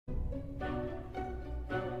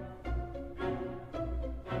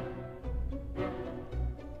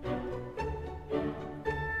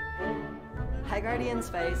Guardian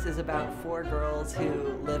Spice is about 4 girls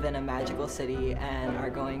who live in a magical city and are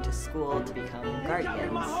going to school to become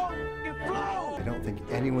guardians. I don't think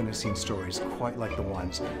anyone has seen stories quite like the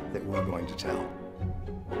ones that we're going to tell.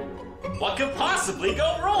 What could possibly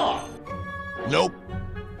go wrong? Nope.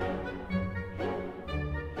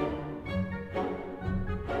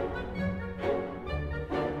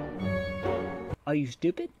 Are you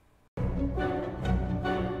stupid?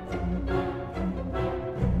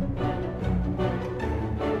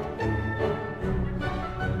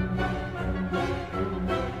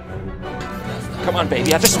 Come on,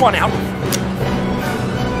 baby, I just want out.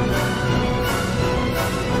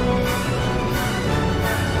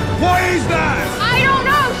 What is that? I don't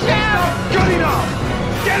know, Chef! Good enough!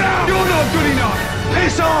 Get out! You're not good enough!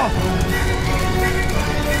 Piss off!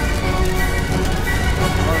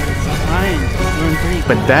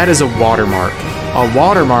 But that is a watermark. A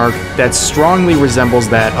watermark that strongly resembles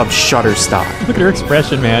that of Shutterstock. Look at her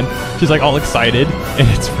expression, man. She's like all excited, and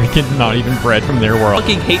it's freaking not even bred from their world. I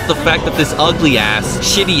fucking hate the fact that this ugly ass,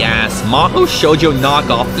 shitty ass, Maho Shoujo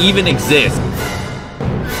knockoff even exists.